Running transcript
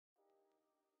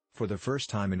For the first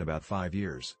time in about 5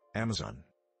 years,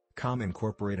 Amazon.com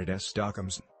Incorporated's stock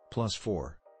plus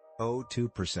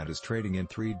 4.02% is trading in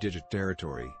three-digit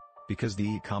territory, because the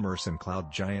e-commerce and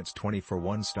cloud giant's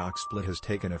 20-for-1 stock split has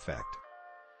taken effect.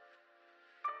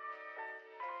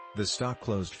 The stock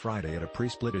closed Friday at a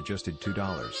pre-split adjusted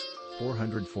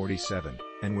 $2.447,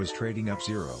 and was trading up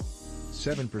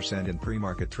 0.7% in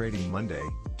pre-market trading Monday,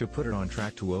 to put it on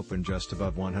track to open just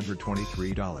above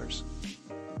 $123.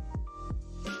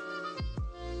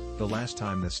 The last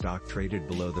time the stock traded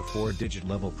below the four-digit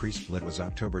level pre-split was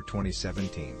October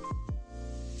 2017.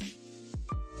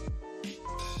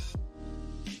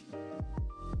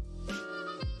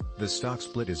 The stock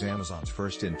split is Amazon's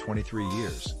first in 23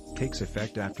 years, takes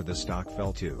effect after the stock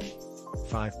fell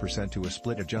 2.5% to a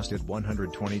split-adjusted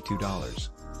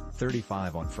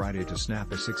 $122.35 on Friday to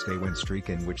snap a 6-day win streak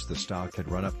in which the stock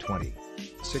had run up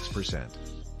 26%.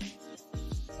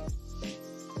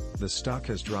 The stock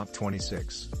has dropped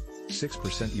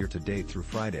 26% year-to-date through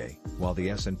Friday, while the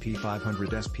S&P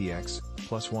 500 SPX,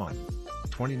 plus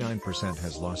 1.29%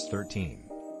 has lost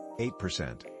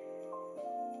 13.8%.